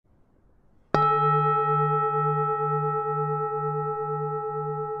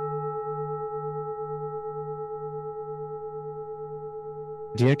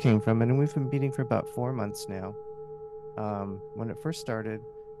idea came from, and we've been meeting for about 4 months now. When it first started,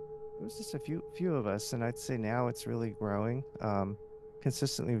 it was just a few of us, and I'd say now it's really growing.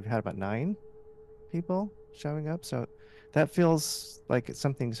 Consistently, we've had about 9 people showing up, so that feels like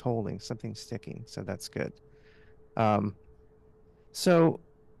something's holding, something's sticking. So that's good. Um, so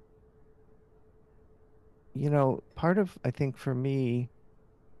part of I think for me,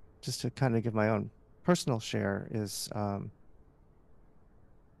 just to kind of give my own personal share, is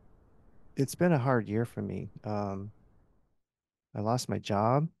it's been a hard year for me. I lost my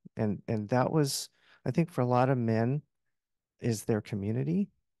job, and that was, I think, for a lot of men, is their community,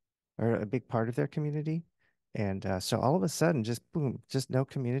 or a big part of their community. And so all of a sudden, just boom, just no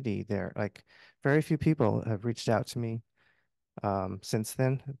community there. Like very few people have reached out to me since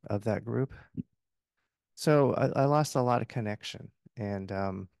then of that group. So I lost a lot of connection.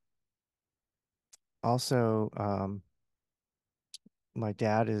 And also, my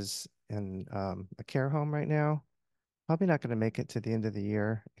dad is in a care home right now. Probably not going to make it to the end of the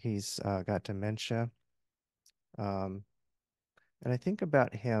year. He's got dementia. Um, and I think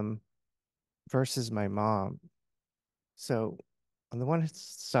about him versus my mom. So on the one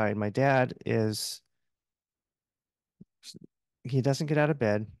side, my dad is, he doesn't get out of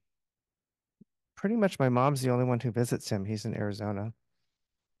bed. Pretty much my mom's the only one who visits him. He's in Arizona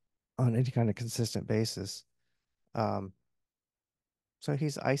on any kind of consistent basis. Um, so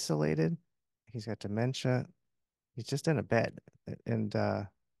he's isolated. He's got dementia. He's just in a bed. And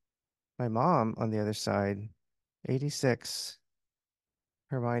my mom, on the other side, 86,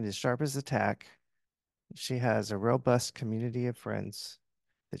 her mind is sharp as a tack. She has a robust community of friends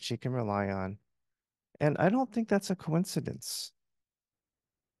that she can rely on. And I don't think that's a coincidence.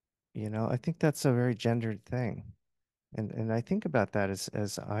 I think that's a very gendered thing. And I think about that as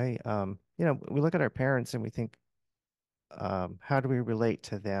we look at our parents and we think, how do we relate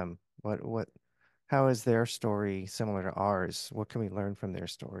to them? How is their story similar to ours? What can we learn from their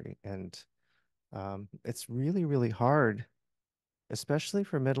story? And it's really, really hard, especially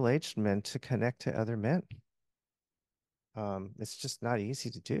for middle-aged men, to connect to other men. It's just not easy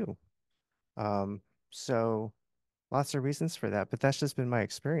to do. Um, so lots of reasons for that, but that's just been my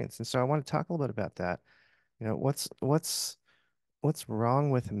experience. And so I want to talk a little bit about that. What's wrong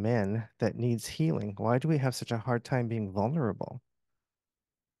with men that needs healing? Why do we have such a hard time being vulnerable?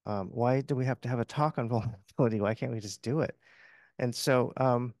 Why do we have to have a talk on vulnerability? Why can't we just do it? And so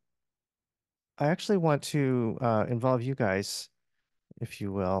I actually want to involve you guys, if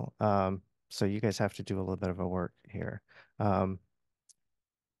you will. So you guys have to do a little bit of a work here. Um,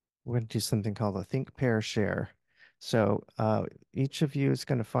 we're going to do something called a think, pair, share. So each of you is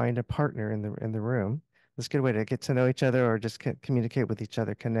going to find a partner in the room. That's a good way to get to know each other, or just communicate with each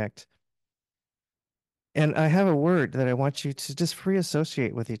other, connect. And I have a word that I want you to just free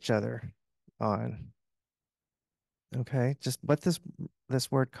associate with each other on. Okay, just what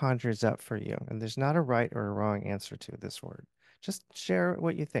this word conjures up for you. And there's not a right or a wrong answer to this word. Just share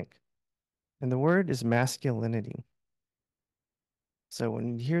what you think. And the word is masculinity. So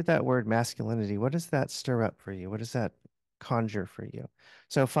when you hear that word masculinity, what does that stir up for you? What does that conjure for you?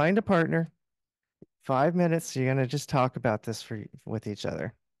 So find a partner, 5 minutes. You're gonna just talk about this with each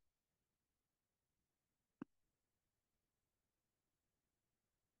other.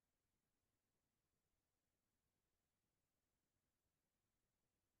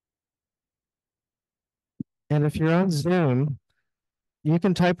 And if you're on Zoom, you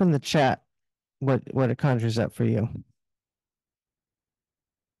can type in the chat what it conjures up for you.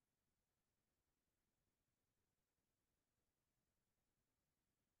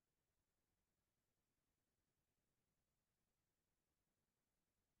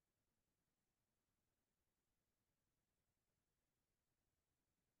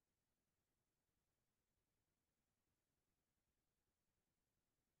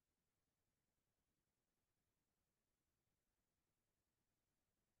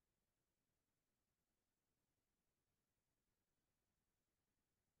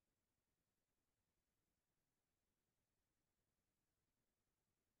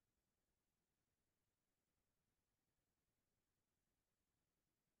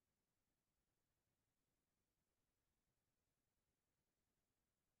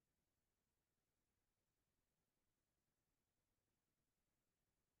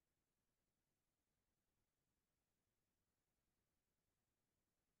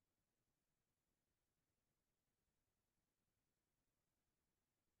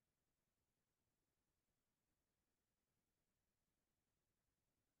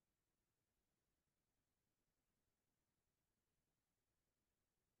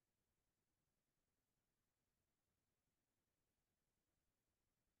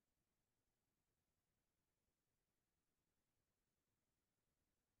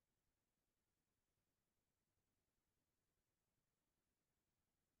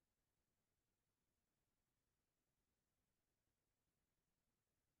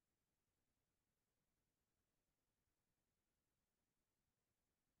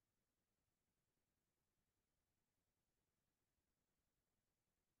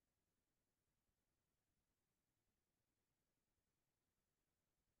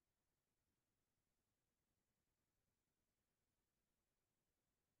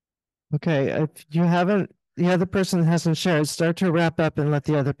 Okay, if you haven't, the other person hasn't shared, start to wrap up and let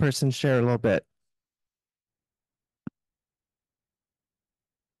the other person share a little bit.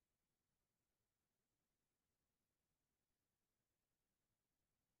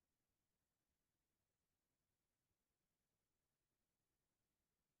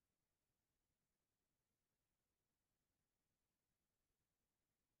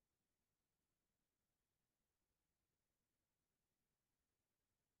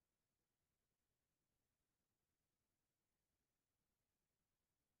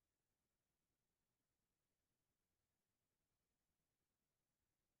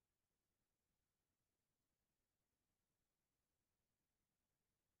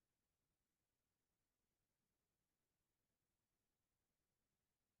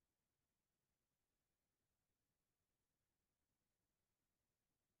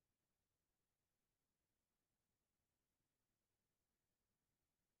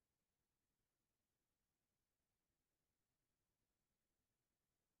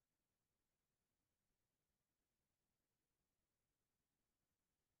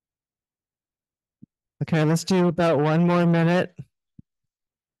 Okay, let's do about 1 more minute.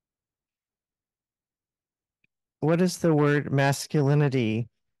 What is the word masculinity?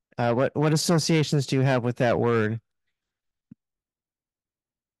 What associations do you have with that word?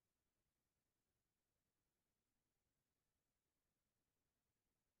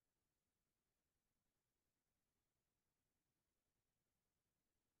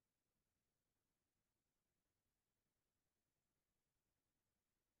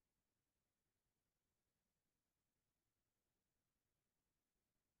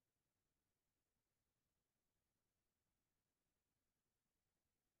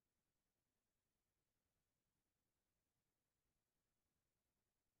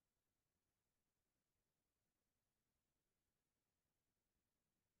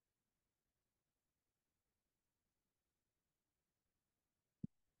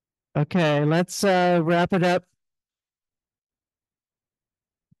 Okay, let's wrap it up.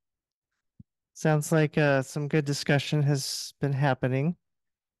 Sounds like some good discussion has been happening.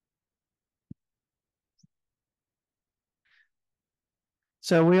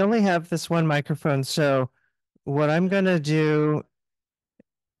 So we only have this one microphone. So what I'm gonna do,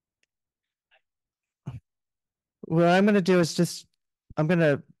 what I'm gonna do is just, I'm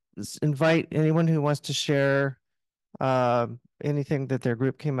gonna invite anyone who wants to share anything that their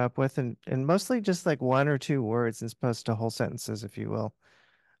group came up with, and mostly just like 1 or 2 words as opposed to whole sentences, if you will.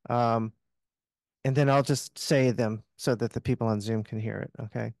 Um, and then I'll just say them so that the people on Zoom can hear it.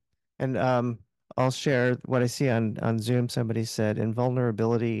 Okay. And I'll share what I see on Zoom. Somebody said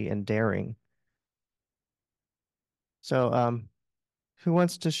invulnerability and daring. So who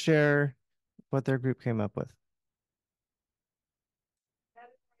wants to share what their group came up with?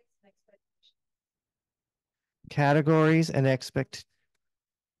 Categories and expectations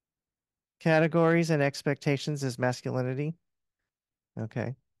is masculinity.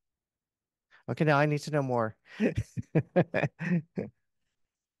 Okay. Okay, now I need to know more. Go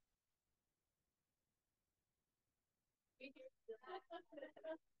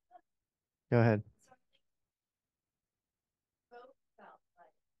ahead.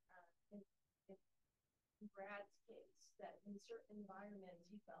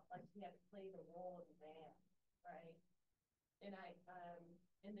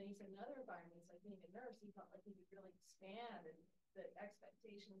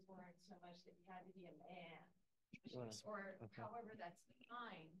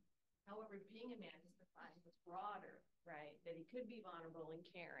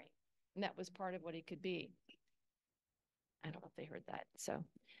 And that was part of what he could be. I don't know if they heard that. So,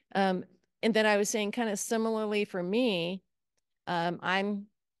 and then I was saying kind of similarly for me, I'm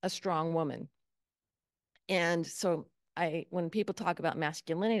a strong woman. And so when people talk about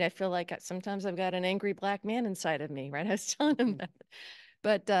masculinity, I feel like sometimes I've got an angry black man inside of me, right? I was telling him that.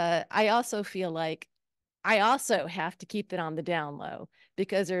 But I also feel like I also have to keep it on the down low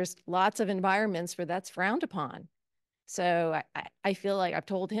because there's lots of environments where that's frowned upon. So I feel like I've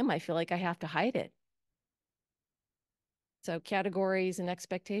told him, I feel like I have to hide it. So categories and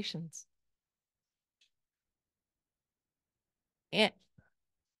expectations. And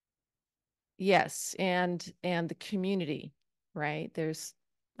yes, and the community, right? There's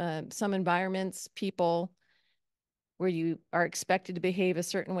some environments, people where you are expected to behave a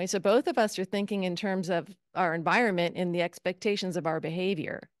certain way. So both of us are thinking in terms of our environment and the expectations of our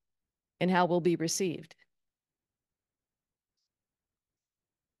behavior and how we'll be received.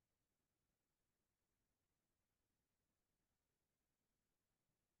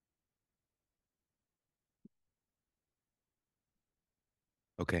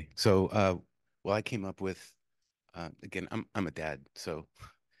 Okay. So, well, I came up with, again, I'm a dad, so,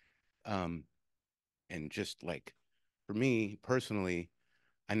 um, and just like for me personally,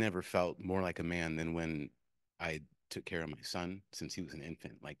 I never felt more like a man than when I took care of my son since he was an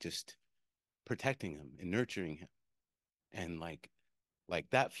infant, like just protecting him and nurturing him, and like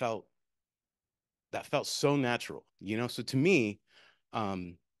that felt so natural, you know? So to me,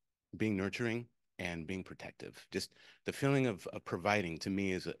 um, being nurturing and being protective, just the feeling of providing to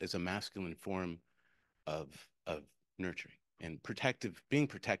me is a masculine form of of nurturing, and protective, being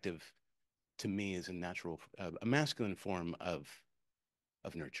protective to me is a natural, a masculine form of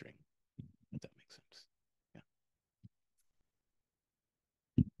nurturing, if that makes sense.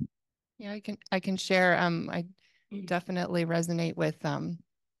 Yeah. Yeah, I can share. I definitely resonate with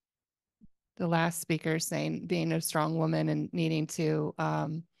the last speaker saying being a strong woman and needing to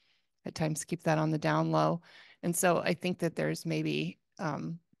at times keep that on the down low. And so I think that there's maybe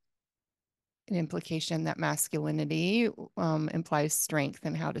an implication that masculinity implies strength,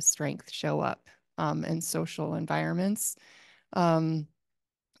 and how does strength show up in social environments. Um,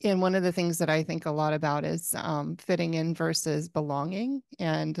 and one of the things that I think a lot about is fitting in versus belonging.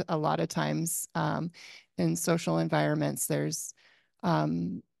 And a lot of times in social environments, there's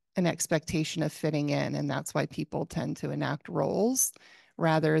an expectation of fitting in. And that's why people tend to enact roles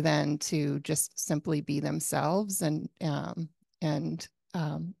rather than to just simply be themselves and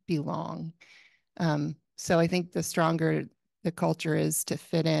belong. So I think the stronger the culture is to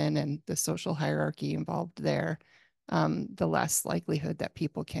fit in and the social hierarchy involved there, the less likelihood that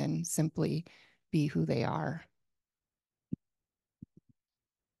people can simply be who they are.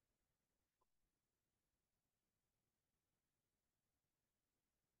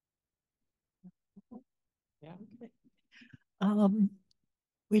 Yeah. Um,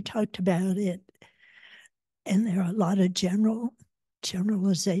 we talked about it, and there are a lot of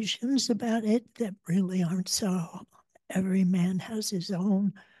generalizations about it that really aren't so. Every man has his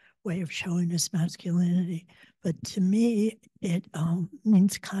own way of showing his masculinity. But to me, it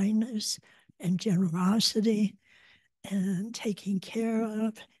means kindness and generosity and taking care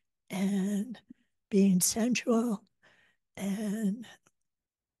of and being sensual and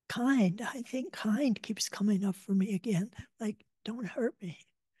kind. I think kind keeps coming up for me again. Like, don't hurt me.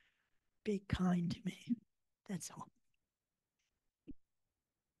 Be kind to me. That's all.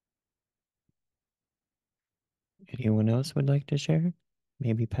 Anyone else would like to share?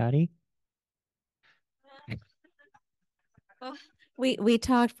 Maybe Patty? Well, we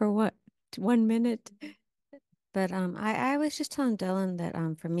talked for what, 1 minute, but I was just telling Dylan that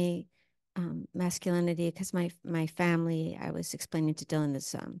for me, masculinity, because my family, I was explaining to Dylan,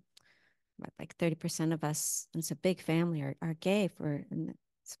 is like 30% of us, and it's a big family, are gay. And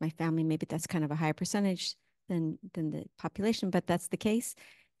it's my family, maybe that's kind of a higher percentage than the population, but that's the case.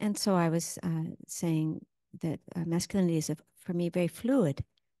 And so I was saying that masculinity is for me very fluid.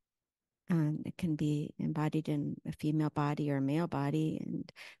 It can be embodied in a female body or a male body,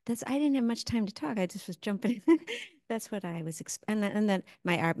 and I didn't have much time to talk. I just was jumping. That's what I was, and then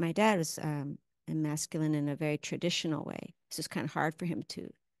my dad was masculine in a very traditional way. So it's kind of hard for him to.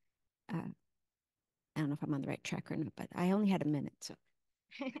 I don't know if I'm on the right track or not, but I only had a minute, so.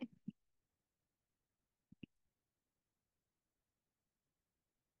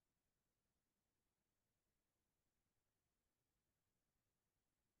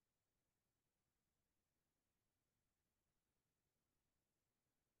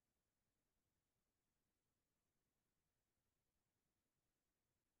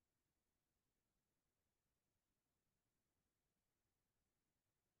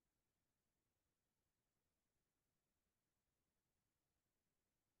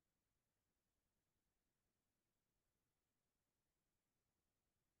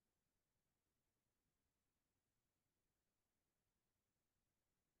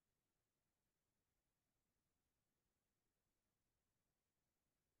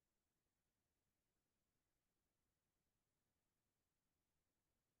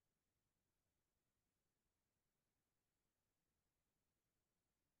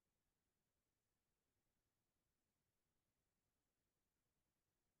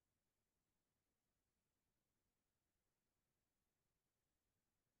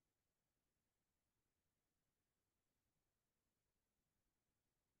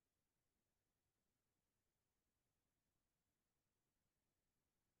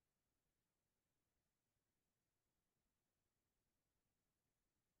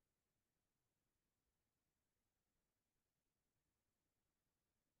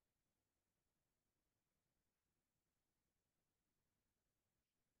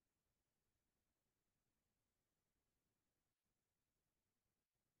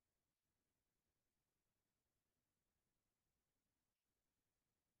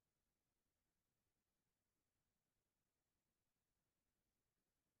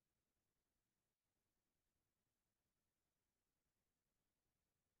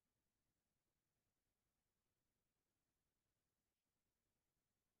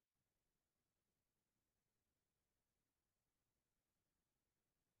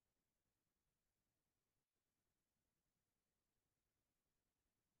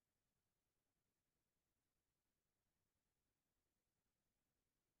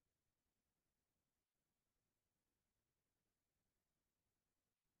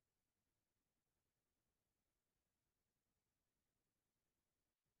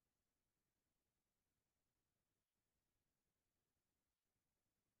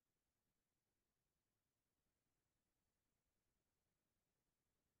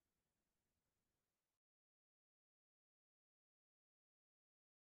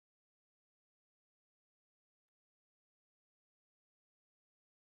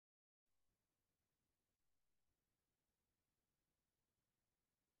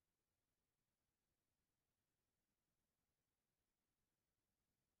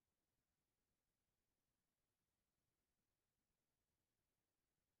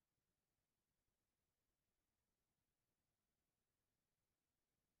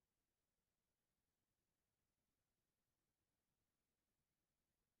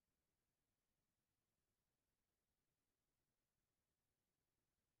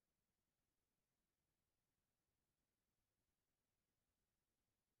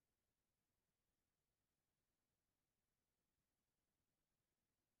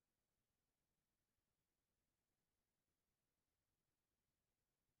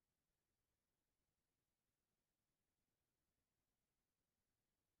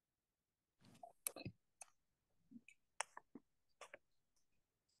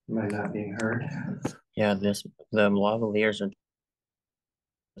 Am I not being heard? Yeah, the lavaliers are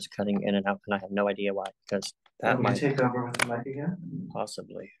just cutting in and out, and I have no idea why, because that Let me might take over with the mic again.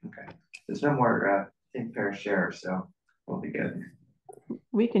 possibly. Okay. There's no more fair share, so we'll be good.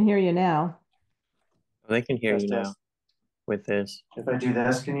 We can hear you now. They can hear you now Test. with this. If I do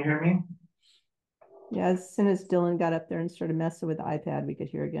this, can you hear me? Yeah, as soon as Dylan got up there and started messing with the iPad, we could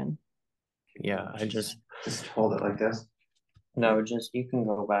hear again. Yeah, I just hold it like this. no, just you can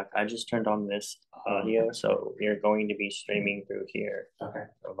go back. I just turned on this audio, so you're going to be streaming through here. Okay.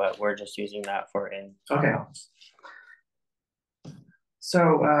 But we're just using that for in. Okay. So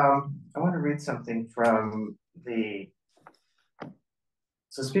I want to read something from the.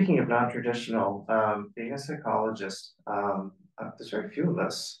 So speaking of non-traditional, being a psychologist, there's very few of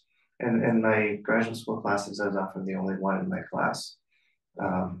us. And in my graduate school classes, I was often the only one in my class,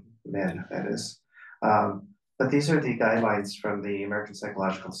 men, that is. But these are the guidelines from the American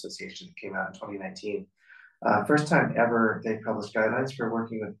Psychological Association that came out in 2019. First time ever they published guidelines for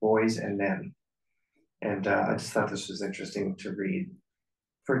working with boys and men. And I just thought this was interesting to read.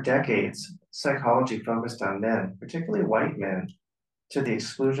 For decades, psychology focused on men, particularly white men, to the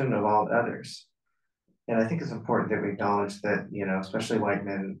exclusion of all others. And I think it's important that we acknowledge that, you know, especially white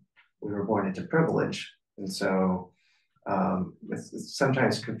men, we were born into privilege. And so it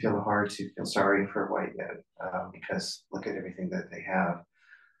sometimes can feel hard to feel sorry for white men because look at everything that they have.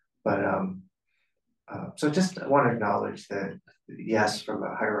 But so just want to acknowledge that, yes, from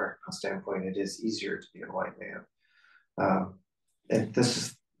a hierarchical standpoint, it is easier to be a white man. And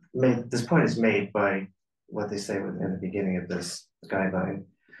this point is made by what they say in the beginning of this guideline.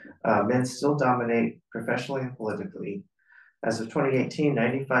 Men still dominate professionally and politically. As of 2018,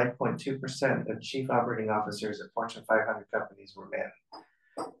 95.2% of chief operating officers at Fortune 500 companies were men.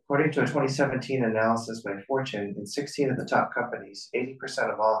 According to a 2017 analysis by Fortune, in 16 of the top companies,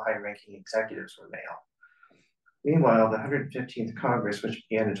 80% of all high-ranking executives were male. Meanwhile, the 115th Congress, which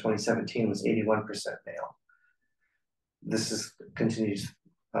began in 2017, was 81% male. This continues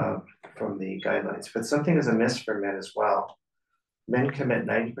from the guidelines, but something is amiss for men as well. Men commit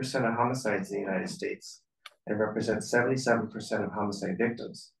 90% of homicides in the United States and represent 77% of homicide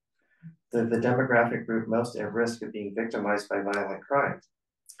victims. They're the demographic group most at risk of being victimized by violent crime.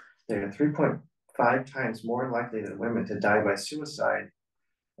 They are 3.5 times more likely than women to die by suicide,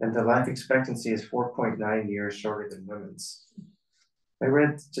 and the life expectancy is 4.9 years shorter than women's. I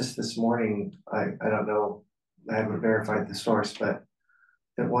read just this morning, I don't know, I haven't verified the source, but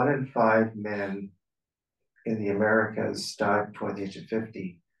that 1 in 5 men in the Americas die before the age of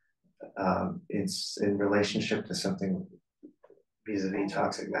 50. It's in relationship to something vis-a-vis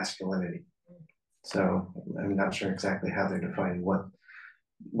toxic masculinity. So I'm not sure exactly how they're defining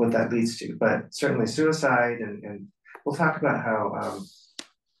what that leads to, but certainly suicide, and we'll talk about how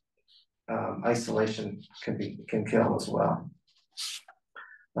isolation can kill as well.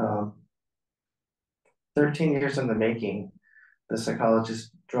 13 years in the making, the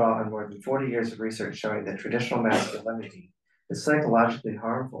psychologists draw on more than 40 years of research showing that traditional masculinity is psychologically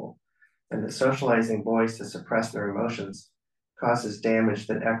harmful, and that socializing boys to suppress their emotions causes damage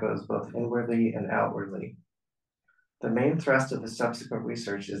that echoes both inwardly and outwardly. The main thrust of the subsequent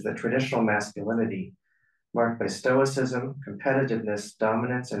research is that traditional masculinity, marked by stoicism, competitiveness,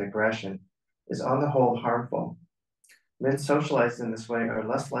 dominance, and aggression, is on the whole harmful. Men socialized in this way are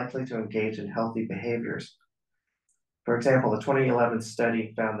less likely to engage in healthy behaviors. For example, a 2011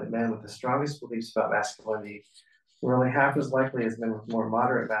 study found that men with the strongest beliefs about masculinity were only half as likely as men with more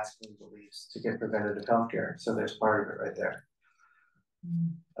moderate masculine beliefs to get preventative health care. So there's part of it right there.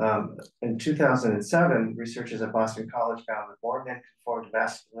 In 2007, researchers at Boston College found that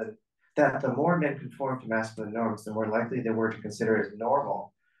the more men conform to masculine norms, the more likely they were to consider as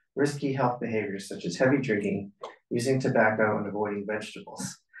normal risky health behaviors such as heavy drinking, using tobacco, and avoiding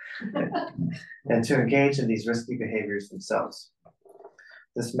vegetables, and to engage in these risky behaviors themselves.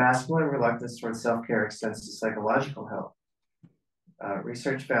 This masculine reluctance towards self-care extends to psychological health.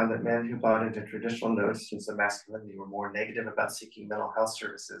 Research found that men who bought into traditional notions of masculinity were more negative about seeking mental health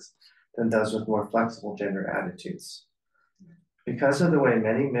services than those with more flexible gender attitudes. Because of the way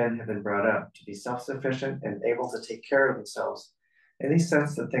many men have been brought up to be self-sufficient and able to take care of themselves, any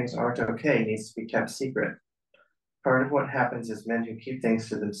sense that things aren't okay needs to be kept secret. Part of what happens is men who keep things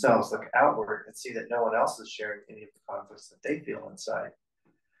to themselves look outward and see that no one else is sharing any of the conflicts that they feel inside.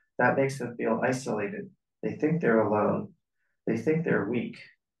 That makes them feel isolated. They think they're alone. They think they're weak.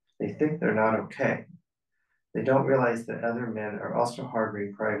 They think they're not okay. They don't realize that other men are also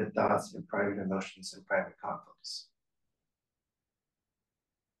harboring private thoughts and private emotions and private conflicts.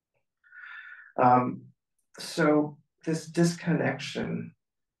 So this disconnection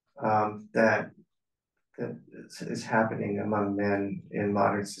that is happening among men in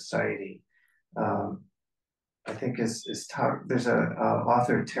modern society. I think is taught. There's a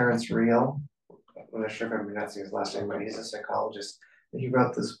author, Terence Real. I'm not sure if I'm pronouncing his last name right. He's a psychologist. He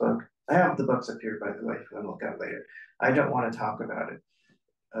wrote this book. I have the books up here, by the way, if you want to look at it later. I don't want to talk about it.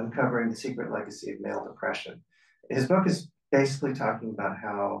 Uncovering the Secret Legacy of Male Depression. His book is basically talking about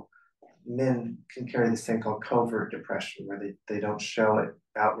how men can carry this thing called covert depression, where they don't show it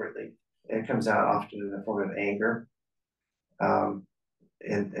outwardly. It comes out often in the form of anger,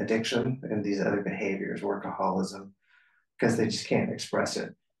 and addiction, and these other behaviors, workaholism, because they just can't express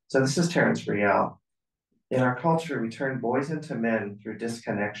it. So this is Terence Real. In our culture, we turn boys into men through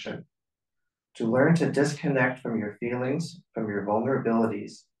disconnection. To learn to disconnect from your feelings, from your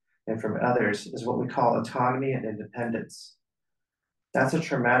vulnerabilities, and from others is what we call autonomy and independence. That's a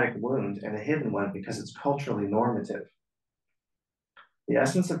traumatic wound, and a hidden one, because it's culturally normative. The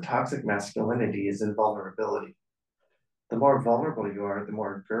essence of toxic masculinity is invulnerability. The more vulnerable you are, the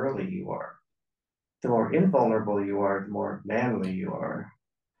more girly you are. The more invulnerable you are, the more manly you are.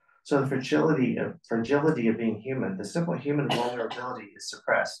 So the fragility of being human, the simple human vulnerability, is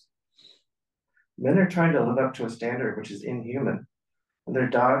suppressed. Men are trying to live up to a standard which is inhuman, and they're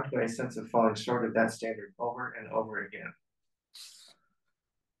dogged by a sense of falling short of that standard over and over again.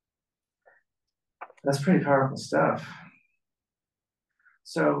 That's pretty powerful stuff.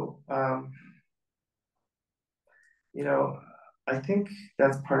 So, you know, I think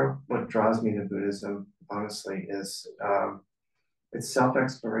that's part of what draws me to Buddhism, honestly, is it's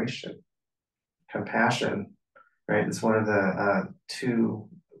self-exploration, compassion, right? It's one of the two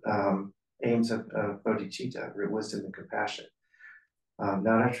aims of bodhicitta, wisdom and compassion.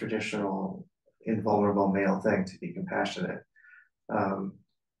 Not a traditional invulnerable male thing to be compassionate.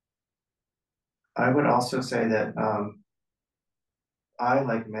 I would also say that I,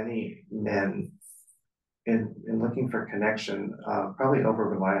 like many men, in looking for connection, probably over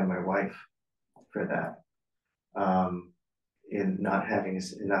rely on my wife for that. In not having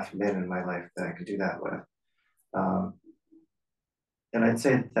enough men in my life that I could do that with. And I'd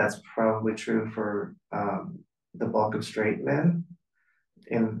say that's probably true for the bulk of straight men.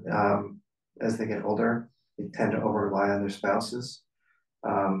 In as they get older, they tend to over rely on their spouses.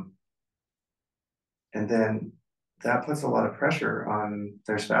 And then that puts a lot of pressure on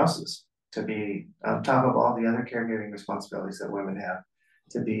their spouses to be on top of all the other caregiving responsibilities that women have,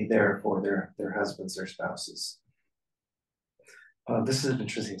 to be there for their husbands or spouses. This is an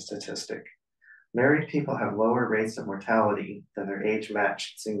interesting statistic. Married people have lower rates of mortality than their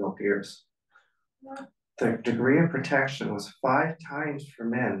age-matched single peers. The degree of protection was 5 times for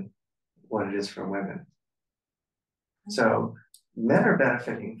men what it is for women. So men are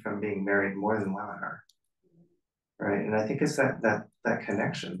benefiting from being married more than women are, right? And I think it's that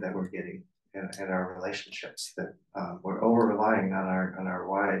connection that we're getting in our relationships, that we're over relying on our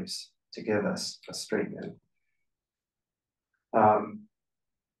wives to give us a straight men.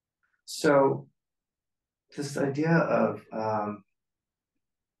 So this idea of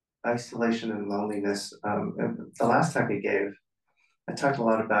isolation and loneliness, the last time we gave, I talked a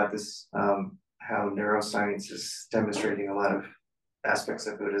lot about this, how neuroscience is demonstrating a lot of aspects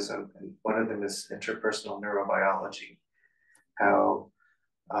of Buddhism, and one of them is interpersonal neurobiology, how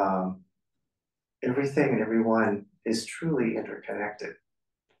everything and everyone is truly interconnected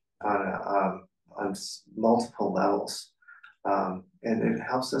on multiple levels. And it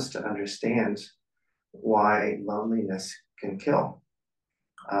helps us to understand why loneliness can kill.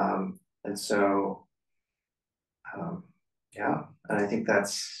 And so, yeah, and I think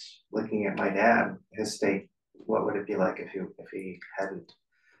that's looking at my dad, his state, what would it be like if he hadn't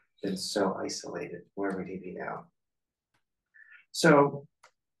been so isolated? Where would he be now? So,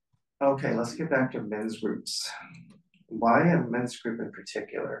 okay, let's get back to men's groups. Why a men's group in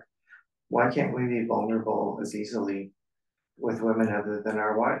particular? Why can't we be vulnerable as easily with women other than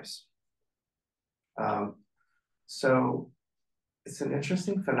our wives? So it's an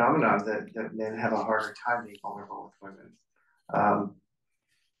interesting phenomenon that men have a harder time being vulnerable with women.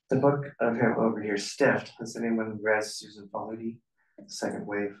 The book of him over here, Stiffed, has anyone read Susan Faludi, second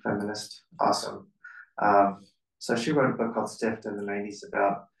wave feminist? Awesome. So she wrote a book called Stiffed in the 90s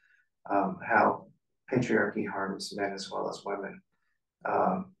about how patriarchy harms men as well as women.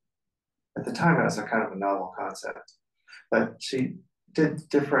 At the time, it was a kind of a novel concept, but she did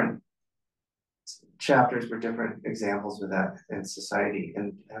different chapters for different examples of that in society.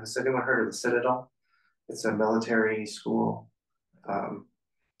 And has anyone heard of the Citadel? It's a military school.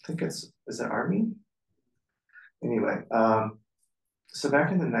 I think is it Army? Anyway, so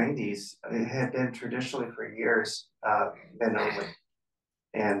back in the 90s, it had been traditionally for years men only.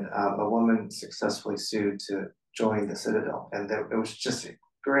 and a woman successfully sued to join the Citadel, and it was just a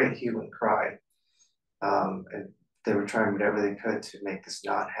great hue and cry, and they were trying whatever they could to make this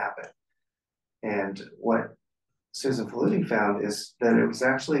not happen. And what Susan Faludi found is that it was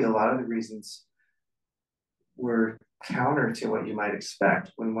actually a lot of the reasons were counter to what you might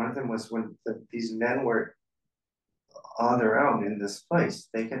expect. When one of them was when these men were on their own in this place,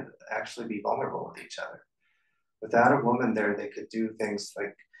 they could actually be vulnerable with each other. Without a woman there, they could do things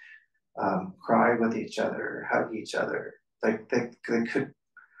like cry with each other, hug each other. Like they could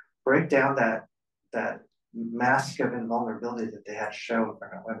break down that mask of invulnerability that they had to show in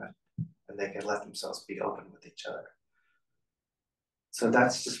front of women, and they could let themselves be open with each other. So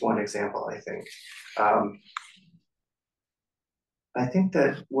that's just one example, I think. I think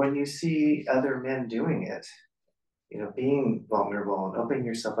that when you see other men doing it, you know, being vulnerable and opening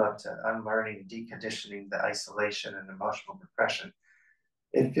yourself up to unlearning, deconditioning the isolation and emotional repression,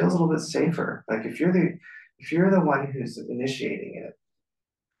 it feels a little bit safer. Like if you're the one who's initiating it,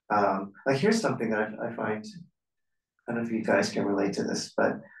 like here's something that I find, I don't know if you guys can relate to this,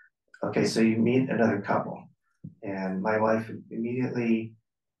 but okay, so you meet another couple, and my wife immediately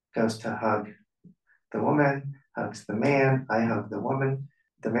goes to hug the woman, hugs the man, I hug the woman.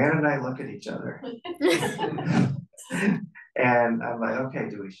 The man and I look at each other. And I'm like, okay,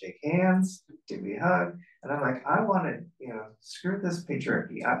 do we shake hands? Do we hug? And I'm like, I want to, you know, screw this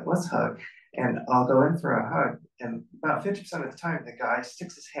patriarchy. Let's hug. And I'll go in for a hug. And about 50% of the time, the guy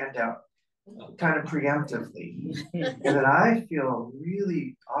sticks his hand out kind of preemptively. And then I feel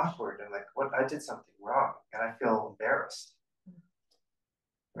really awkward. I'm like, what? I did something wrong. And I feel embarrassed.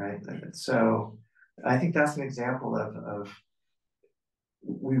 Right? So I think that's an example of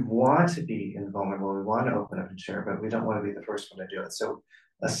we want to be invulnerable, we want to open up and share, but we don't want to be the first one to do it. So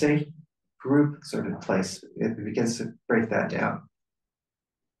a safe group sort of place, it begins to break that down.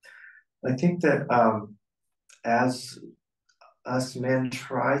 I think that as us men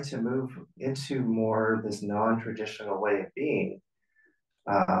try to move into more this non-traditional way of being,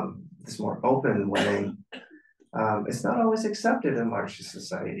 this more open way, it's not always accepted in large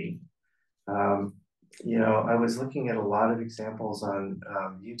society. You know, I was looking at a lot of examples on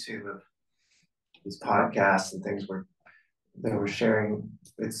YouTube of these podcasts and things where they were sharing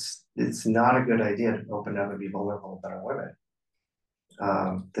it's not a good idea to open up and be vulnerable about women.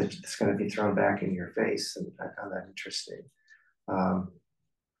 That it's going to be thrown back in your face, and I found that interesting.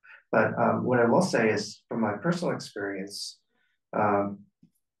 But what I will say is, from my personal experience,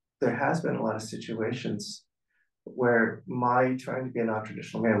 there has been a lot of situations where my trying to be a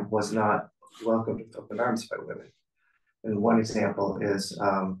non-traditional man was not welcomed with open arms by women. And one example is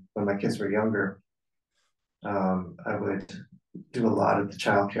when my kids were younger, I would do a lot of the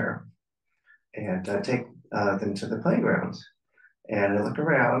childcare and take them to the playground. And I look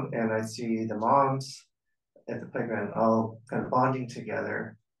around and I see the moms at the playground all kind of bonding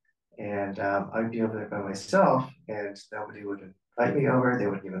together. And I'd be over there by myself, and nobody would invite me over. They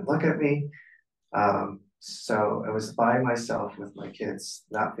wouldn't even look at me. So I was by myself with my kids,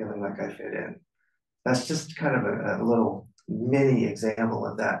 not feeling like I fit in. That's just kind of a little mini example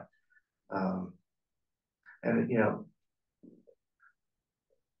of that. And, you know,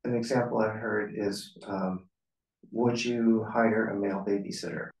 an example I've heard is, would you hire a male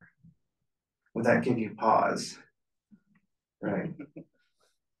babysitter? Would that give you pause? Right.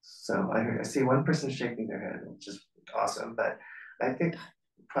 So I see one person shaking their head, which is awesome, but I think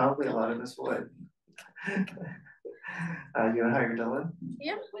probably a lot of us would. You want to hire Dylan?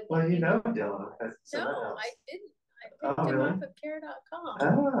 Yeah. Well, you know Dylan. So no, I didn't. I picked him really? off of care.com.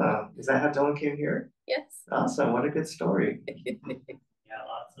 Ah, is that how Dylan came here? Yes. Awesome. What a good story. Yeah,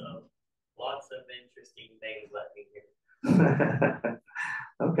 lots of interesting things let me hear.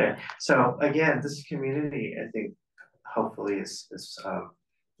 Okay, so again, this community, I think, hopefully is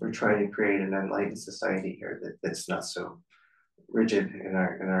we're trying to create an enlightened society here that's not so rigid in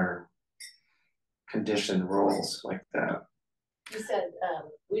our conditioned roles like that. You said,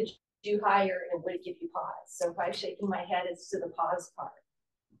 would you hire and would it give you pause? So if I'm shaking my head, it's to the pause part.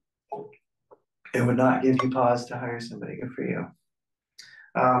 It would not give you pause to hire somebody. Good for you.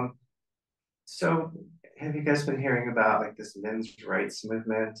 So have you guys been hearing about like this men's rights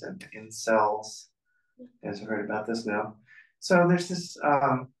movement and incels? You guys have heard about this now? So there's this,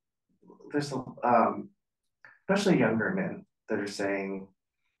 especially younger men that are saying,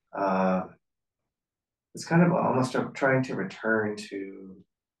 it's kind of almost trying to return to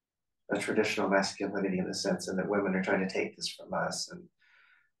a traditional masculinity in the sense, and that women are trying to take this from us, and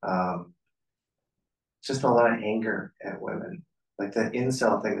just a lot of anger at women. Like the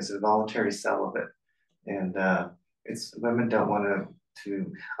incel thing is involuntary celibate, and it's women don't want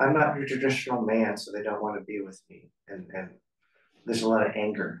I'm not your traditional man, so they don't want to be with me. And there's a lot of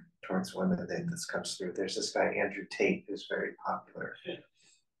anger towards women that this comes through. There's this guy, Andrew Tate, who's very popular.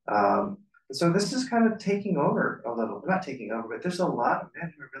 So this is kind of taking over a little, not taking over, but there's a lot of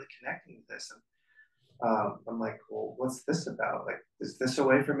men who are really connecting with this. And I'm like, well, what's this about? Like, is this a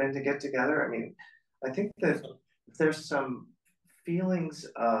way for men to get together? I mean, I think that there's some feelings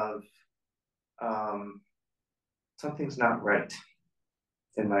of something's not right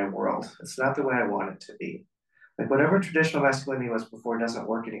in my world. It's not the way I want it to be. Like whatever traditional masculinity was before doesn't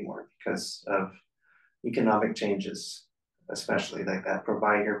work anymore because of economic changes, especially like that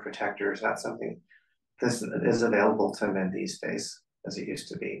provider, protector is not something this is available to men these days as it used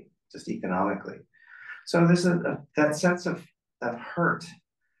to be, just economically. So there's that sense of hurt,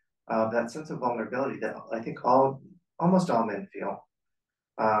 that sense of vulnerability that I think almost all men feel.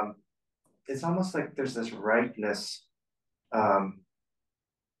 It's almost like there's this ripeness.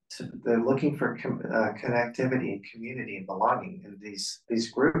 They're looking for connectivity and community and belonging, and these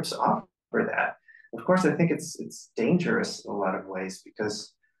groups offer that. Of course, I think it's dangerous in a lot of ways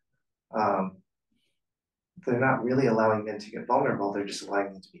because they're not really allowing men to get vulnerable. They're just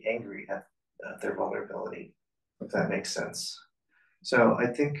allowing them to be angry at their vulnerability, if that makes sense. So I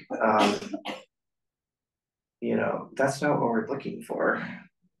think, that's not what we're looking for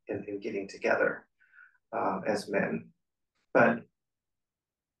in getting together as men. But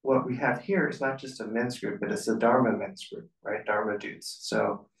what we have here is not just a men's group, but it's a Dharma men's group, right? Dharma Dudes.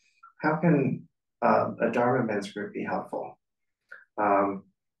 So how can a Dharma men's group be helpful?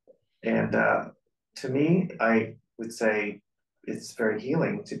 To me, I would say it's very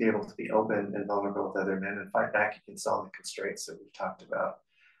healing to be able to be open and vulnerable with other men and fight back against all the constraints that we've talked about.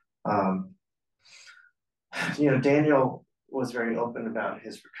 Daniel was very open about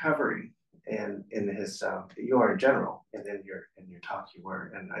his recovery and in his you are in general, and in your talk you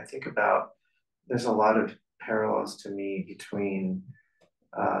were. And I think about there's a lot of parallels to me between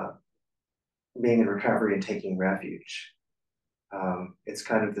being in recovery and taking refuge. It's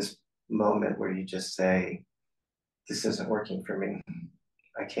kind of this moment where you just say, this isn't working for me.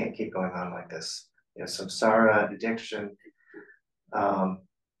 I can't keep going on like this. Samsara, addiction,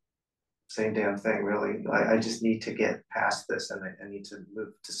 same damn thing, really. I just need to get past this, and I need to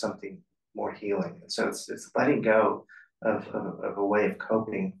move to something more healing. And so it's letting go of a way of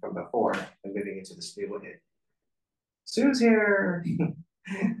coping from before and moving into this new way. Sue's here.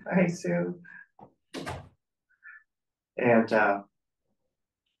 Hi, Sue. And I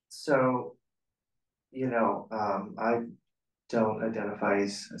don't identify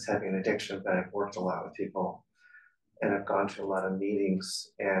as having an addiction, but I've worked a lot with people and I've gone to a lot of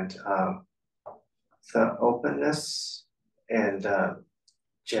meetings, and the openness and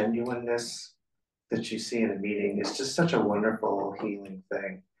genuineness that you see in a meeting is just such a wonderful healing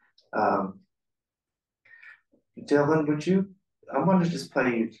thing. Dylan, I want to just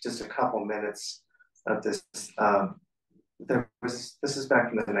play you just a couple minutes of this. This is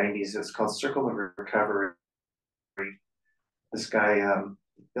back in the 90s. It's called Circle of Recovery. This guy,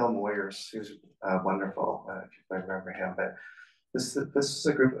 Bill Moyers, who's wonderful, if you might remember him. But this is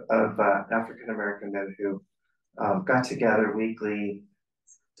a group of African-American men who got together weekly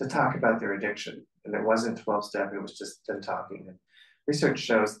to talk about their addiction. And it wasn't 12-step, it was just them talking. And research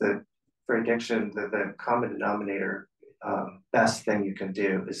shows that for addiction, the common denominator, best thing you can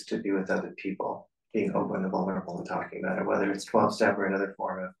do is to be with other people, being open and vulnerable and talking about it, whether it's 12-step or another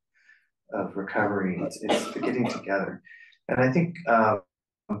form of recovery. It's the getting together. And I think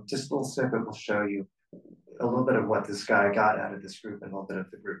just a little snippet will show you a little bit of what this guy got out of this group and a little bit of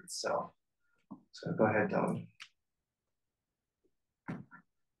the group itself. So go ahead, Dylan.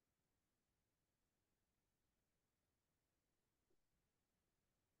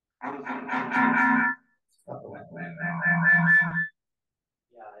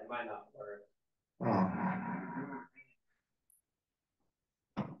 Yeah, it might not work. Oh.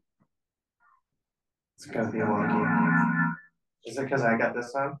 It's gonna be wonky. Is it because I got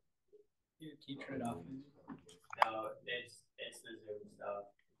this on? You keep it off. No, it's the Zoom stuff.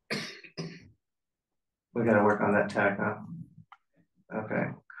 We gotta work on that tag, huh?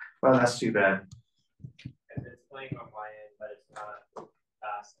 Okay. Well, that's too bad. It's playing on my end, but it's not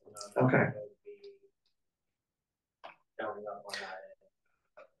fast enough. Okay. To be showing up on that end.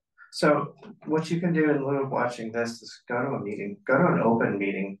 So what you can do in lieu of watching this is go to a meeting, go to an open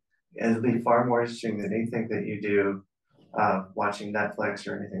meeting. It'll be far more interesting than anything that you do watching Netflix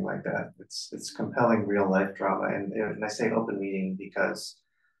or anything like that. It's compelling real life drama. And I say open meeting because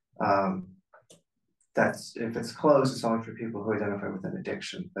that's, if it's closed, it's only for people who identify with an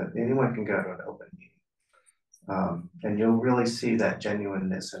addiction, but anyone can go to an open meeting. And you'll really see that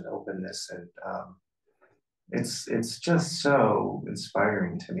genuineness and openness, and it's just so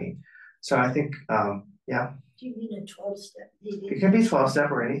inspiring to me. So I think, yeah. Do you mean a 12-step meeting? It can be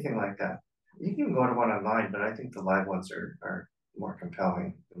 12-step or anything like that. You can go to one online, but I think the live ones are more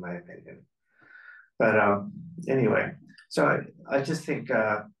compelling, in my opinion. But anyway, so I just think,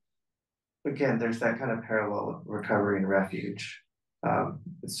 again, there's that kind of parallel of recovery and refuge.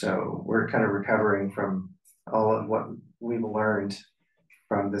 So we're kind of recovering from all of what we've learned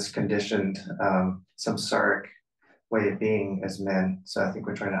from this conditioned samsaric way of being as men. So I think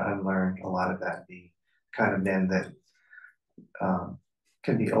we're trying to unlearn a lot of that, be kind of men that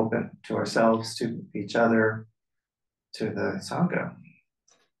can be open to ourselves, to each other, to the sangha.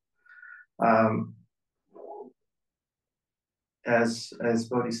 As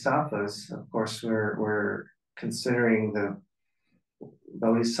bodhisattvas, of course, we're considering the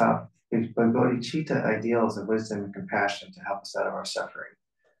bodhicitta ideals of wisdom and compassion to help us out of our suffering.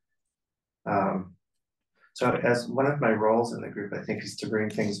 So as one of my roles in the group, I think, is to bring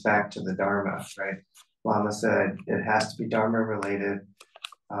things back to the Dharma, right? Lama said it has to be Dharma related.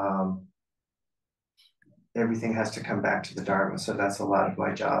 Everything has to come back to the Dharma. So that's a lot of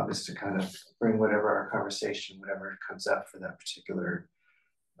my job, is to kind of bring whatever our conversation, whatever comes up for that particular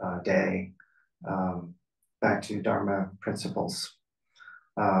day, back to Dharma principles.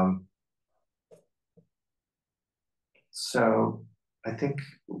 So I think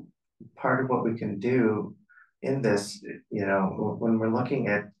part of what we can do in this, you know, when we're looking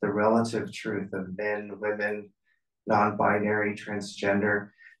at the relative truth of men, women, non-binary, transgender,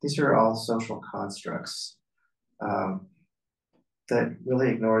 these are all social constructs that really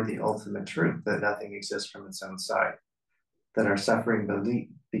ignore the ultimate truth, that nothing exists from its own side, that our suffering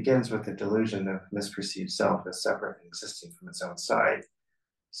begins with the delusion of misperceived self as separate and existing from its own side.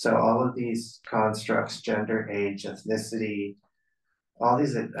 So all of these constructs, gender, age, ethnicity, all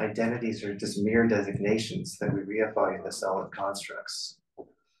these identities are just mere designations that we reify into solid constructs.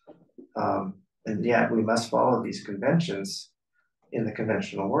 And yet we must follow these conventions in the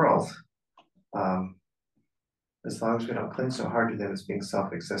conventional world, as long as we don't cling so hard to them as being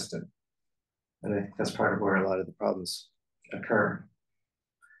self-existent. And I think that's part of where a lot of the problems occur.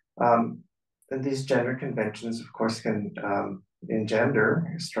 And these gender conventions, of course, can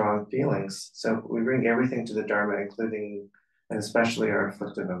engender strong feelings. So we bring everything to the Dharma, including and especially our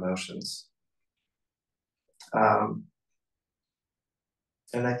afflictive emotions.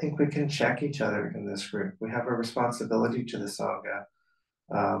 And I think we can check each other in this group. We have a responsibility to the sangha,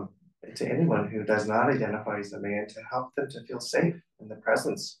 to anyone who does not identify as a man, to help them to feel safe in the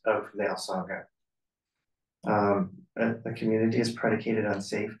presence of male sangha. The community is predicated on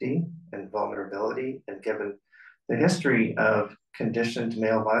safety and vulnerability, and given the history of conditioned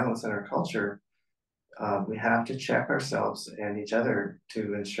male violence in our culture, we have to check ourselves and each other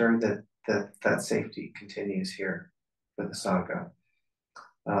to ensure that safety continues here for the sangha.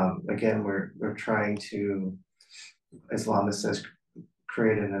 Again, we're trying to, as Lama says,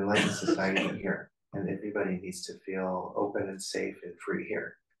 create an enlightened society here, and everybody needs to feel open and safe and free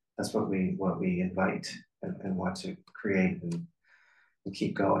here. That's what we invite and want to create and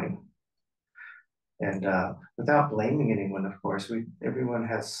keep going. And without blaming anyone, of course, everyone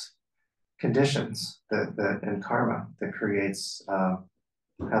has conditions and karma that creates how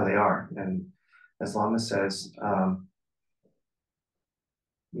they are. And as Lama says,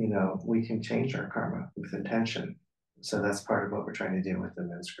 you know, we can change our karma with intention. So that's part of what we're trying to do with the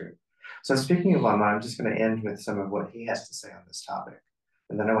men's group. So speaking of Lama, I'm just going to end with some of what he has to say on this topic.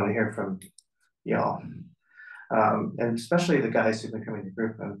 And then I want to hear from y'all. And especially the guys who've been coming to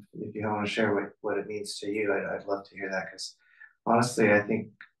group. If you want to share what it means to you, I'd love to hear that, because honestly, I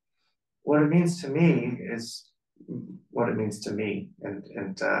think what it means to me is what it means to me.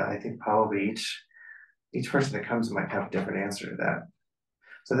 And I think probably each person that comes might have a different answer to that.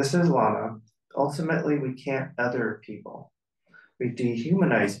 So this is Lama. Ultimately, we can't other people. We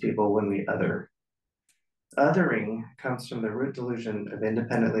dehumanize people when we other. Othering comes from the root delusion of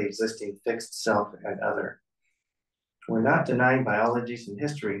independently existing fixed self and other. We're not denying biologies and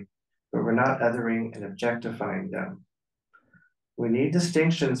history, but we're not othering and objectifying them. We need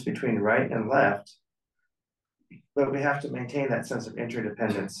distinctions between right and left, but we have to maintain that sense of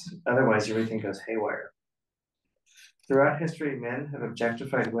interdependence. Otherwise, everything goes haywire. Throughout history, men have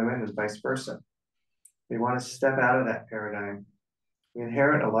objectified women and vice versa. We want to step out of that paradigm. We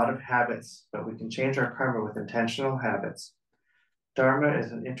inherit a lot of habits, but we can change our karma with intentional habits. Dharma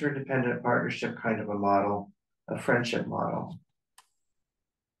is an interdependent partnership kind of a model, a friendship model.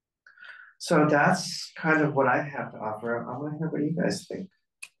 So that's kind of what I have to offer. I want to hear what you guys think.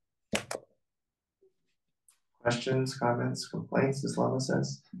 Questions, comments, complaints, as Lama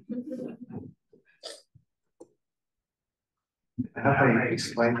says? I hope I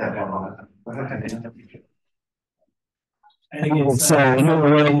explained that well. Go ahead. I think it's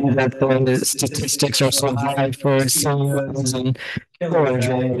worrying that the statistics are so high for CEOs and killers,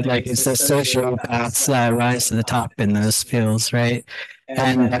 right? Like it's the sociopaths that rise to the top in those fields, right?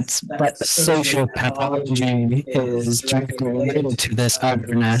 And but sociopathology is directly related to this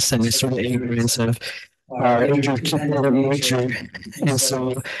otherness and this sort of ignorance of our interconnected nature. And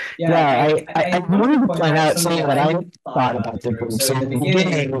so, yeah, I wanted to point out something that I thought about the group. So in the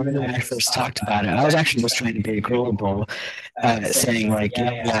beginning, when I first talked about it, I was actually just trying to be agreeable, saying like,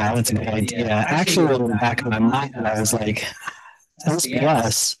 yeah, that's a good idea. Actually, in the back of my mind, I was like, that must be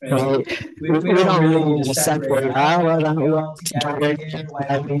us, right? We don't really need to separate out together.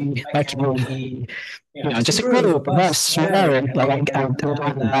 We effectively be, just a group of us, whatever. Like I'm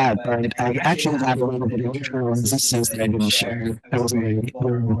talking bad, but I actually have a little bit of internal resistance that I didn't share. I wasn't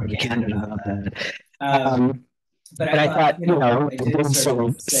very candid about that. But I thought, they didn't sort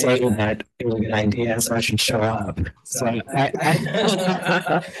of say that it was a good idea, so I should show up. So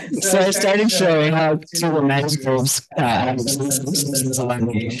so I started showing up to the men's groups since the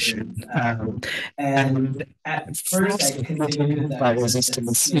obligation. And at first, I continued that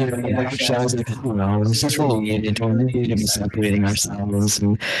resistance. Eventually, I was like, oh no, this is really needed. We need to be separating ourselves.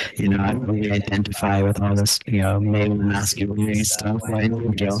 And, I don't really identify with all this, male and masculinity stuff. Why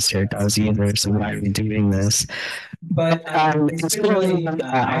nobody else here does either. So why are we doing this? But it's really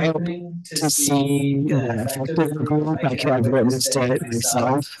eye-opening to see the effect of the group. Like I've witnessed it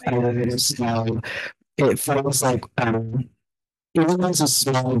myself. I noticed how it feels like even as a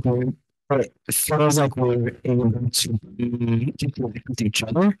small group, but it feels like we're able to be connect with each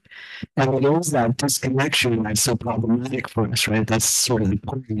other. And it is that disconnection that's so problematic for us, right? That's sort of the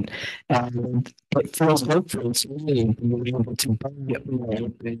point. And it feels hopeful to me being able to be more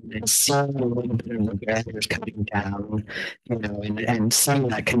open and see a little bit of the barriers coming down, and seeing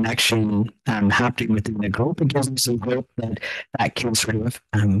that connection happening within the group. It gives me some hope that can sort of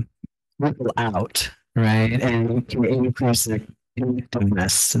ripple out, right? And can increase the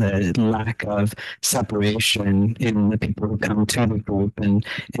connectiveness, the lack of separation in the people who come to the group, and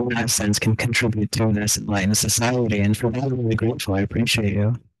in that sense can contribute to this enlightened society. And for that, I'm really grateful. I appreciate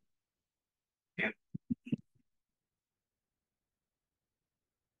you.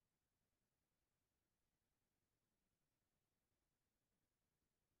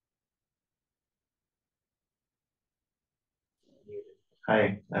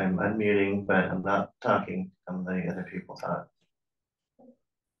 Hi, I'm unmuting, but I'm not talking. I'm letting other people talk.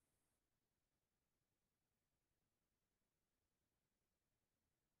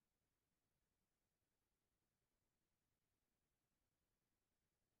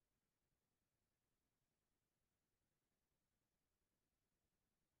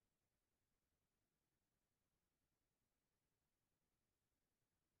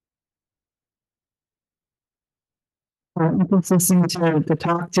 Just listening to the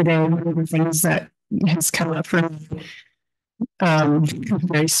talk today, one of the things that has come up for me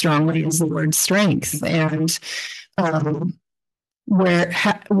very strongly is the word strength. And where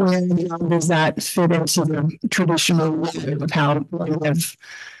does that fit into the traditional way of how they have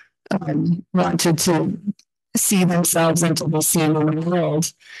wanted to see themselves and to be seen in the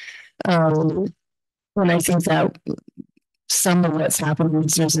world? And I think that some of what's happening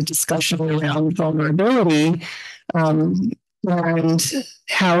is there's a discussion around vulnerability, and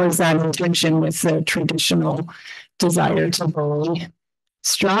how is that in tension with the traditional desire to be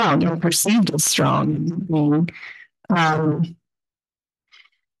strong or perceived as strong, being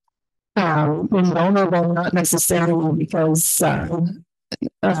invulnerable, not necessarily because people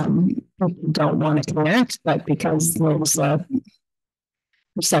don't want to connect, but because there's a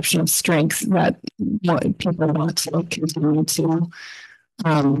perception of strength that people want to continue to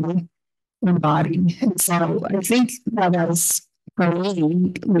embody. And so I think that as for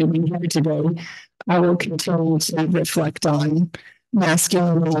me, living here today, I will continue to reflect on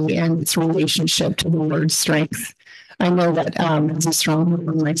masculinity and its relationship to the word strength. I know that as a strong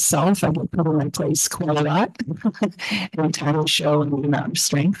woman myself, I get put in my place quite a lot anytime I show an amount of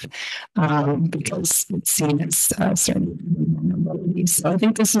strength, because it's seen as a certain vulnerability. So I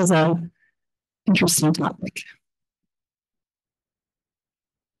think this is an interesting topic.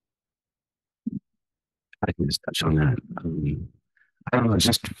 I can just touch on that. I don't know, it's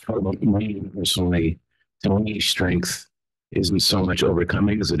just for me personally, to me, strength isn't so much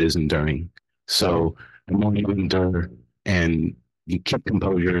overcoming as it is enduring. So the more you endure and you keep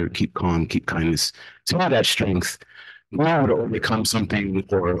composure, keep calm, keep kindness, to have that strength, now to overcome something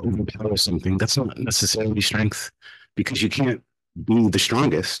or overpower something, that's not necessarily strength, because you can't be the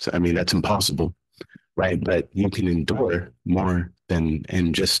strongest. I mean, that's impossible, right? But you can endure more than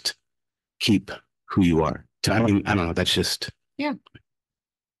and just keep who you are. So, I mean, I don't know. That's just Yeah.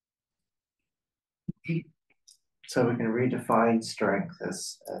 So we can redefine strength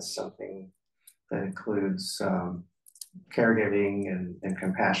as something that includes caregiving and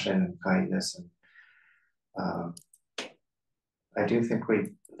compassion and kindness. And I do think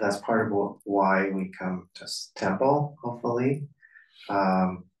that's part of why we come to temple, hopefully,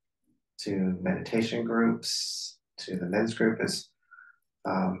 to meditation groups, to the men's group, is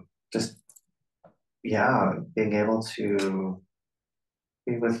just, yeah, being able to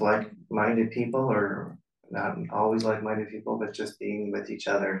be with like-minded people, or not always like-minded people, but just being with each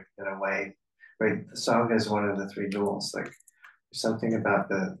other in a way, right? The sangha is one of the three jewels. Like, there's something about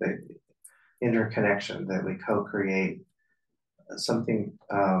the interconnection that we co-create, something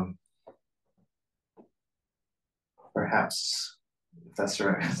perhaps, if that's the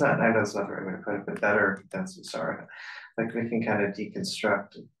right, it's not, I know it's not the right way to put it, but better than samsara. Like, we can kind of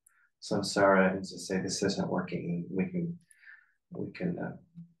deconstruct samsara and just say this isn't working. We can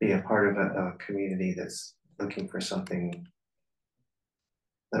be a part of a community that's looking for something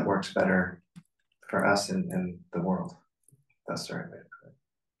that works better for us and the world. That's the right way to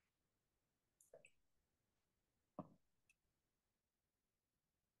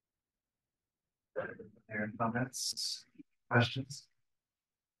put it. Any comments, questions?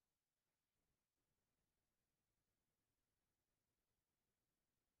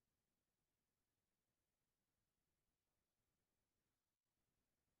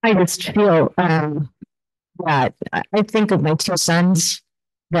 I just feel that I think of my two sons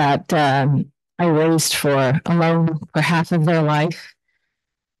that I raised alone for half of their life.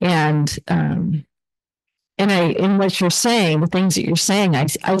 And in what you're saying, the things that you're saying,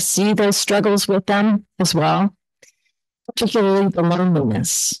 I see those struggles with them as well, particularly the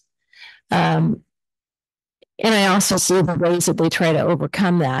loneliness. And I also see the ways that they try to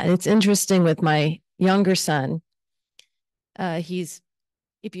overcome that. And it's interesting with my younger son.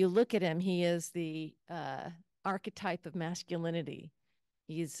 If you look at him, he is the archetype of masculinity.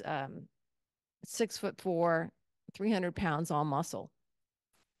 He's 6'4", 300 pounds, all muscle.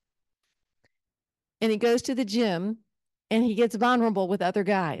 And he goes to the gym and he gets vulnerable with other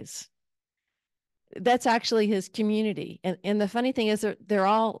guys. That's actually his community. And the funny thing is they're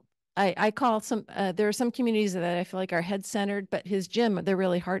all, I call some, there are some communities that I feel like are head-centered, but his gym, they're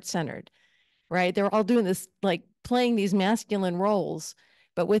really heart-centered, right? They're all doing this, like playing these masculine roles,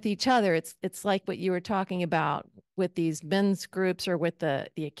 but with each other, it's like what you were talking about with these men's groups or with the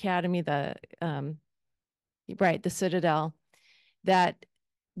academy, the Citadel, that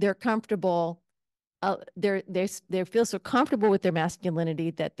they're comfortable. They feel so comfortable with their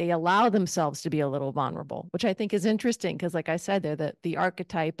masculinity that they allow themselves to be a little vulnerable, which I think is interesting because, like I said, they're the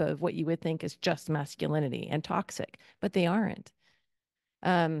archetype of what you would think is just masculinity and toxic, but they aren't.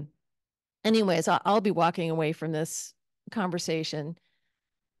 Anyways, I'll be walking away from this conversation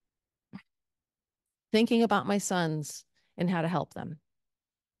thinking about my sons and how to help them.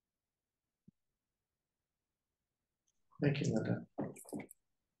 Thank you, Linda.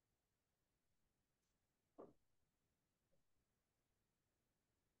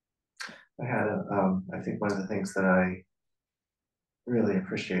 I had I think one of the things that I really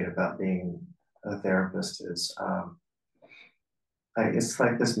appreciate about being a therapist is it's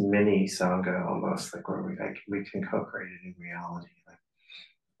like this mini sangha almost, like where we can co-create it in reality. Like,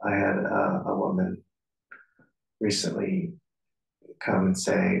 I had a woman recently come and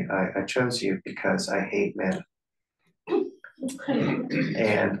say, I chose you because I hate men.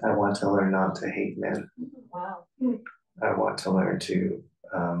 And I want to learn not to hate men. Wow. I want to learn to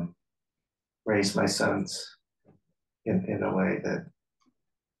raise my sons in a way that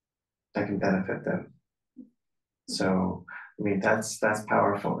can benefit them. So, I mean, that's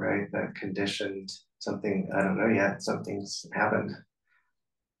powerful, right? That conditioned something, I don't know yet, something's happened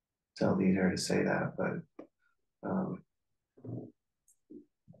to lead her to say that, but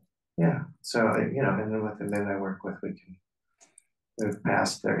yeah. So, and then with the men I work with, we can move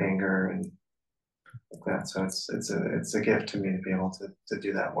past their anger and like that. So it's a gift to me to be able to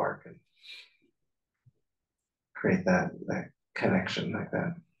do that work and create that connection like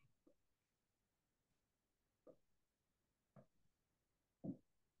that.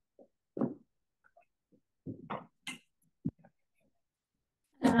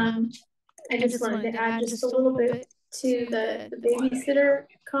 I just wanted to add just a little bit to the babysitter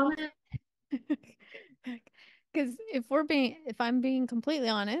comment. Because if I'm being completely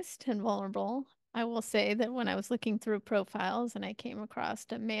honest and vulnerable, I will say that when I was looking through profiles and I came across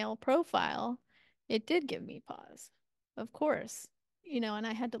a male profile, it did give me pause, of course, and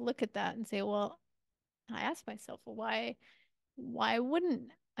I had to look at that and say, well, I asked myself, well, why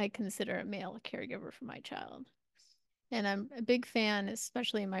wouldn't I consider a male a caregiver for my child? And I'm a big fan,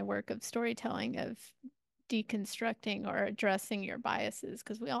 especially in my work of storytelling, of deconstructing or addressing your biases,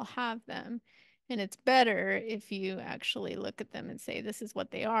 because we all have them. And it's better if you actually look at them and say, this is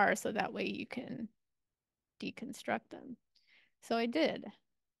what they are, so that way you can deconstruct them. So I did.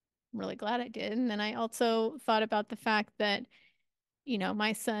 I'm really glad I did. And then I also thought about the fact that,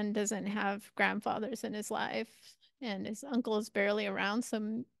 my son doesn't have grandfathers in his life and his uncle is barely around.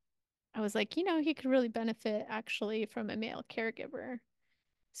 So I was like, he could really benefit actually from a male caregiver.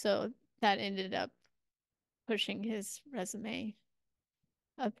 So that ended up pushing his resume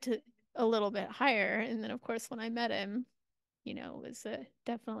up to a little bit higher. And then, of course, when I met him, it was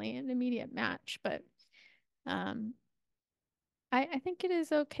definitely an immediate match. But I think it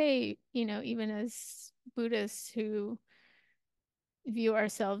is okay, even as Buddhists who view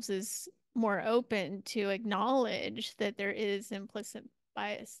ourselves as more open to acknowledge that there is implicit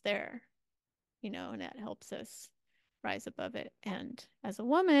bias there, and that helps us rise above it. And as a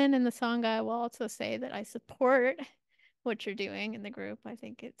woman in the Sangha, I will also say that I support what you're doing in the group. I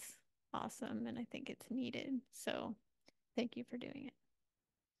think it's awesome and I think it's needed. So thank you for doing it.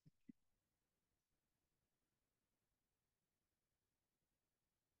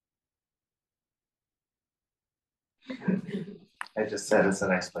 I just said it's a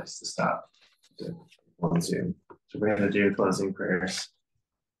nice place to stop on Zoom. So we're going to do closing prayers.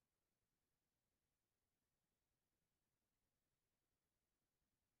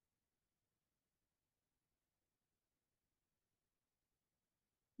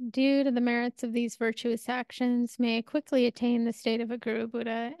 Due to the merits of these virtuous actions, may I quickly attain the state of a Guru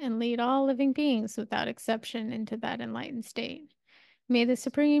Buddha and lead all living beings without exception into that enlightened state. May the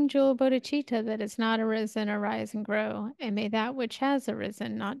supreme jewel bodhicitta that has not arisen arise and grow, and may that which has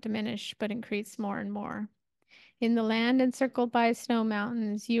arisen not diminish but increase more and more. In the land encircled by snow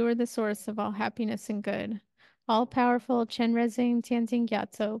mountains, you are the source of all happiness and good. All-powerful Chenrezig Tianjin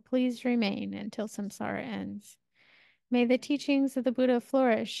Gyatso, please remain until samsara ends. May the teachings of the Buddha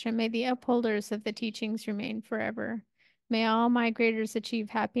flourish, and may the upholders of the teachings remain forever. May all migrators achieve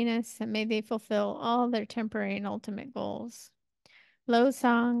happiness, and may they fulfill all their temporary and ultimate goals.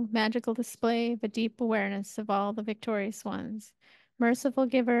 Losang, magical display of a deep awareness of all the victorious ones. Merciful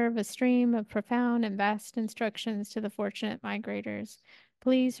giver of a stream of profound and vast instructions to the fortunate migrators,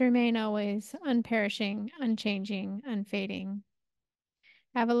 please remain always unperishing, unchanging, unfading.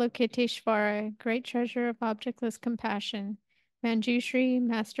 Avalokiteshvara, great treasure of objectless compassion. Manjushri,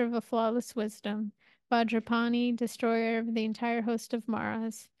 master of a flawless wisdom. Vajrapani, destroyer of the entire host of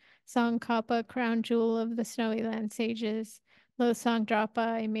Maras. Sangkapa, crown jewel of the snowy land sages. Losang Drapa,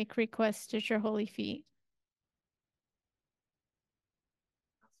 I make request at your holy feet.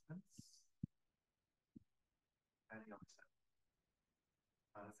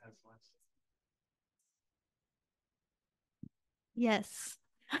 Yes.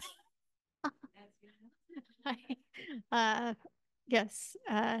 Yes.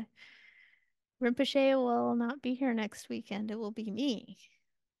 Rinpoche will not be here next weekend. It will be me.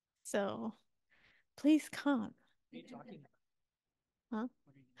 So please come. What are you talking about? Huh?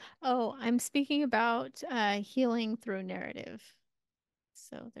 Oh, I'm speaking about healing through narrative.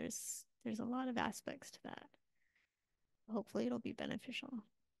 So there's a lot of aspects to that. Hopefully it'll be beneficial.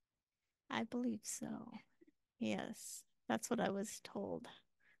 I believe so. Yes, that's what I was told.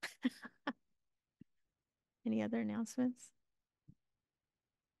 Any other announcements?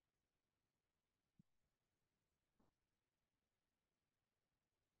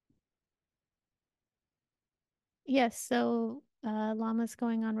 Yes, so Lama's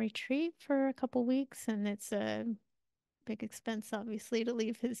going on retreat for a couple weeks, and it's a big expense, obviously, to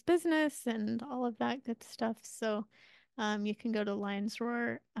leave his business and all of that good stuff. So you can go to Lions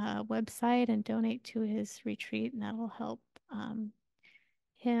Roar website and donate to his retreat, and that'll help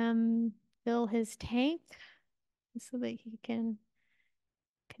him fill his tank so that he can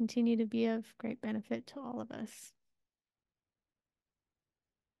continue to be of great benefit to all of us.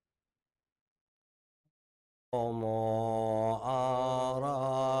 Omo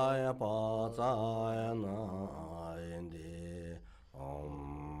araya pacayana indi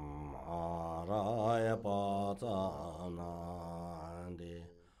Om araya pacana